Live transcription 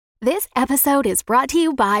This episode is brought to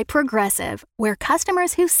you by Progressive, where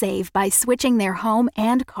customers who save by switching their home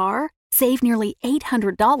and car save nearly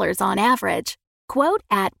 $800 on average. Quote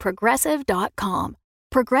at Progressive.com.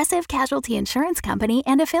 Progressive Casualty Insurance Company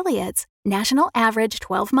and Affiliates. National average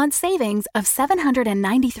 12-month savings of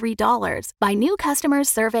 $793 by new customers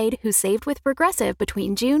surveyed who saved with Progressive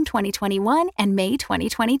between June 2021 and May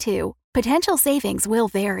 2022. Potential savings will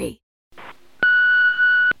vary.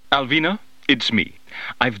 Alvina, it's me.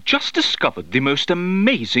 I've just discovered the most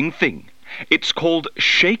amazing thing. It's called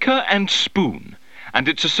Shaker and Spoon, and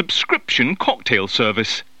it's a subscription cocktail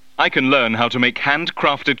service. I can learn how to make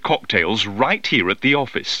handcrafted cocktails right here at the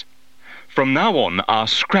office. From now on, our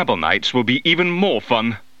Scrabble nights will be even more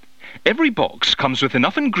fun. Every box comes with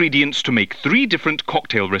enough ingredients to make 3 different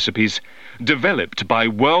cocktail recipes, developed by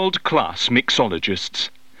world-class mixologists.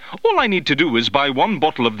 All I need to do is buy 1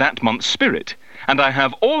 bottle of that month's spirit, and I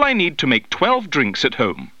have all I need to make 12 drinks at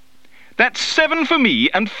home. That's 7 for me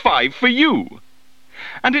and 5 for you.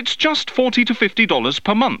 And it's just $40 to $50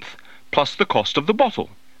 per month, plus the cost of the bottle.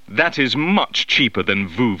 That is much cheaper than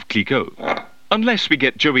Veuve Clicquot. Unless we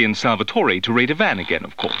get Joey and Salvatore to raid a van again,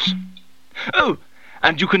 of course. Oh,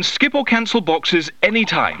 and you can skip or cancel boxes any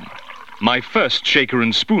time. My first Shaker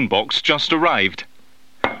and Spoon box just arrived.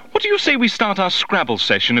 What do you say we start our Scrabble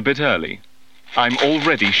session a bit early? I'm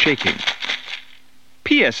already shaking.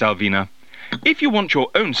 P.S. Alvina, if you want your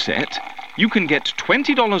own set, you can get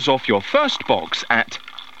 $20 off your first box at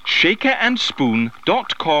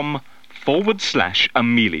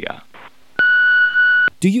shakerandSpoon.com/Amelia.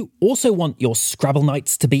 Do you also want your Scrabble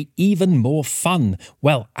nights to be even more fun?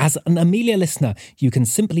 Well, as an Amelia listener, you can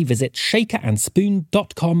simply visit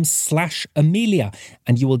shakerandSpoon.com/Amelia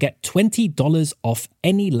and you will get $20 off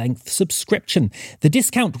any length subscription. The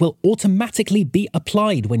discount will automatically be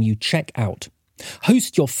applied when you check out.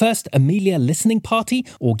 Host your first Amelia listening party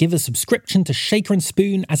or give a subscription to Shaker and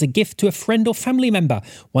Spoon as a gift to a friend or family member.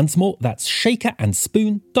 Once more, that's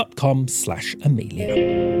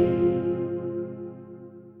shakerandSpoon.com/Amelia.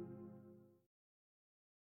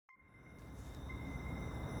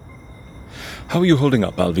 How are you holding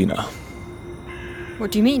up, Alvina?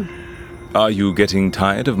 What do you mean? Are you getting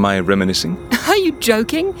tired of my reminiscing? Are you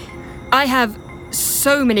joking? I have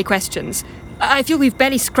so many questions. I feel we've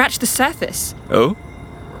barely scratched the surface. Oh?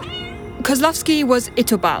 Kozlovsky was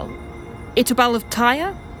Itobal. Itobal of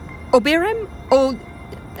Tyre? Or Birim? Or...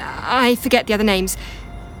 I forget the other names.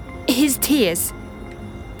 His tears.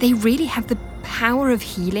 They really have the power of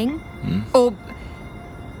healing? Or...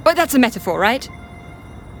 Well, that's a metaphor, right?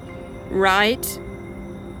 Right.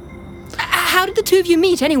 How did the two of you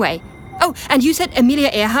meet, anyway? Oh, and you said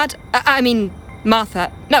Amelia Earhart,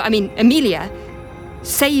 Amelia,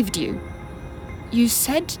 saved you. You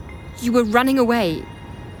said you were running away.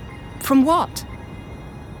 From what?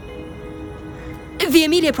 The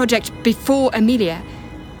Amelia Project before Amelia.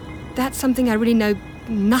 That's something I really know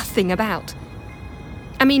nothing about.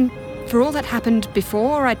 I mean, for all that happened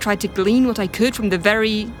before, I tried to glean what I could from the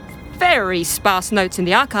very sparse notes in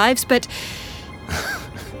the archives, but...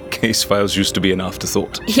 Case files used to be an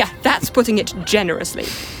afterthought. Yeah, that's putting it generously.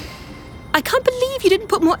 I can't believe you didn't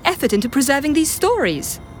put more effort into preserving these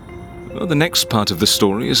stories. Well, the next part of the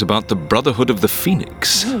story is about the Brotherhood of the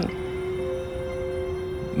Phoenix.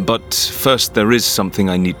 But first, there is something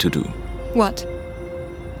I need to do. What?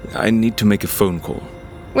 I need to make a phone call.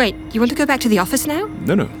 Wait, you want to go back to the office now?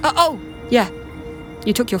 No. Yeah.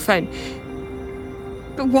 You took your phone.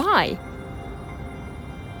 But why?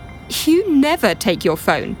 You never take your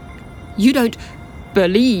phone. You don't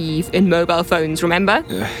believe in mobile phones, remember?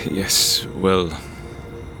 Yes, well,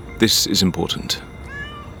 this is important.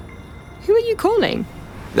 Who are you calling?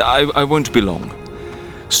 I won't be long.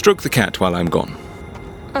 Stroke the cat while I'm gone.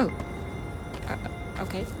 Oh.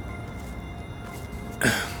 Okay.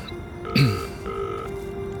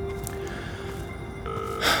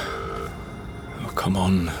 Oh, come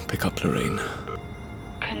on, pick up Lorraine.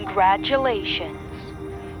 Congratulations.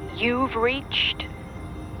 You've reached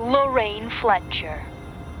Lorraine Fletcher.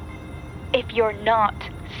 If you're not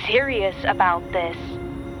serious about this,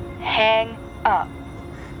 hang up.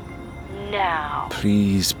 Now.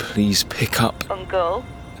 Please pick up. Uncle,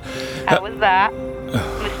 how was that?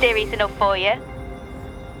 Mysterious enough for you?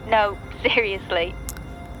 No, seriously.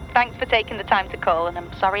 Thanks for taking the time to call, and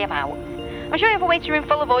I'm sorry I'm out. I'm sure you have a waiting room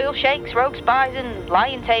full of oil shakes, rogue spies, and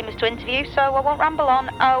lion tamers to interview, so I won't ramble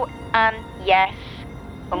on. Oh, and yes,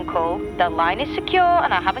 Uncle, the line is secure,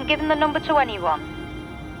 and I haven't given the number to anyone.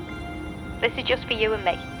 This is just for you and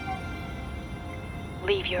me.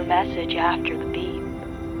 Leave your message after the beep.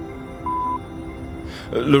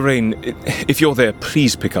 Lorraine, if you're there,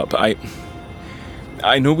 please pick up.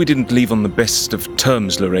 I know we didn't leave on the best of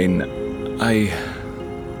terms, Lorraine. I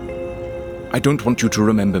don't want you to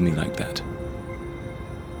remember me like that.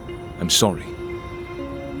 I'm sorry.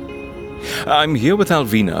 I'm here with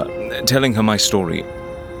Alvina, telling her my story.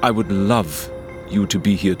 I would love you to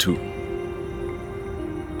be here too.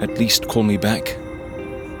 At least call me back.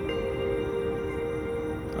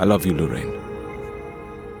 I love you, Lorraine.